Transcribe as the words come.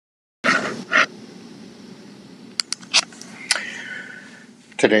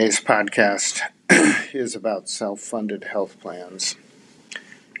Today's podcast is about self-funded health plans.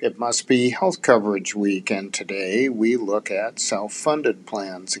 It must be health coverage week, and today we look at self-funded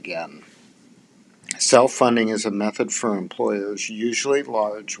plans again. Self-funding is a method for employers, usually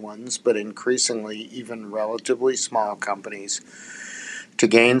large ones, but increasingly even relatively small companies, to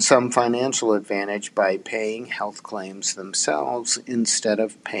gain some financial advantage by paying health claims themselves instead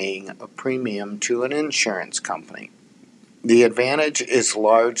of paying a premium to an insurance company. The advantage is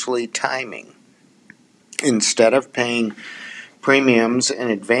largely timing. Instead of paying premiums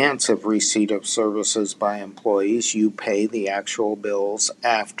in advance of receipt of services by employees, you pay the actual bills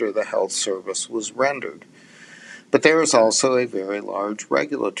after the health service was rendered. But there is also a very large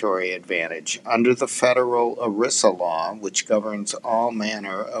regulatory advantage. Under the federal ERISA law, which governs all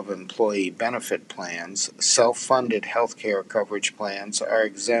manner of employee benefit plans, self-funded health care coverage plans are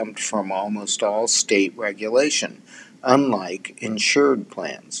exempt from almost all state regulation, unlike insured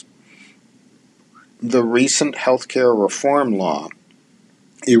plans. The recent healthcare reform law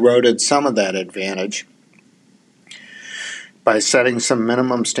eroded some of that advantage by setting some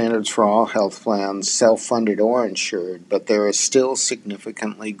minimum standards for all health plans, self-funded or insured, but there is still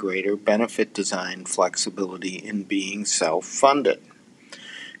significantly greater benefit design flexibility in being self-funded.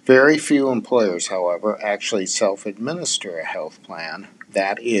 Very few employers, however, actually self-administer a health plan,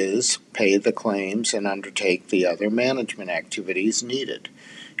 that is, pay the claims and undertake the other management activities needed.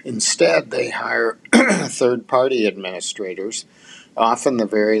 Instead, they hire third-party administrators, often the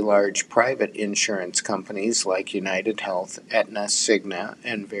very large private insurance companies like UnitedHealth, Aetna, Cigna,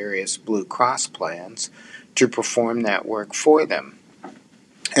 and various Blue Cross plans, to perform that work for them.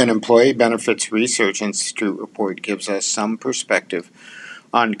 An Employee Benefits Research Institute report gives us some perspective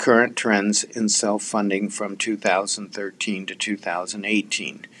on current trends in self-funding from 2013 to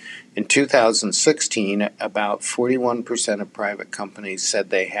 2018. In 2016, about 41% of private companies said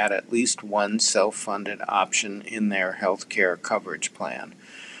they had at least one self-funded option in their health care coverage plan.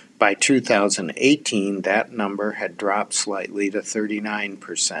 By 2018, that number had dropped slightly to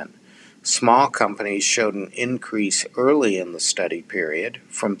 39%. Small companies showed an increase early in the study period,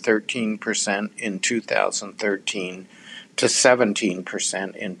 from 13% in 2013 to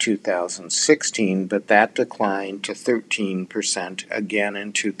 17% in 2016, but that declined to 13% again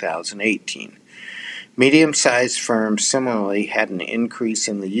in 2018. Medium-sized firms similarly had an increase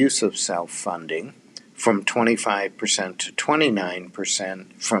in the use of self-funding, from 25% to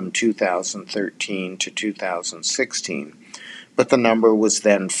 29% from 2013 to 2016, but the number was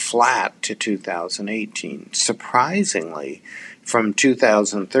then flat to 2018. Surprisingly, from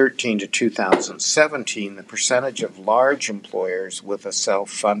 2013 to 2017, the percentage of large employers with a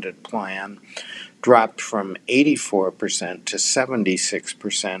self-funded plan dropped from 84% to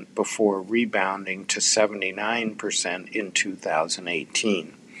 76% before rebounding to 79% in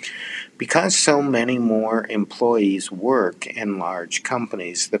 2018. Because so many more employees work in large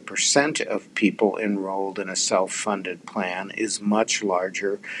companies, the percent of people enrolled in a self-funded plan is much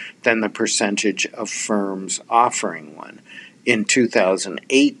larger than the percentage of firms offering one. In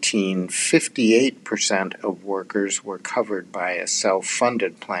 2018, 58% of workers were covered by a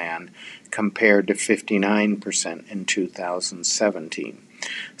self-funded plan compared to 59% in 2017.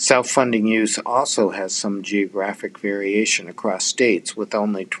 Self-funding use also has some geographic variation across states, with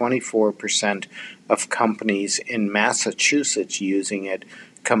only 24% of companies in Massachusetts using it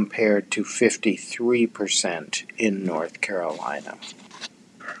compared to 53% in North Carolina.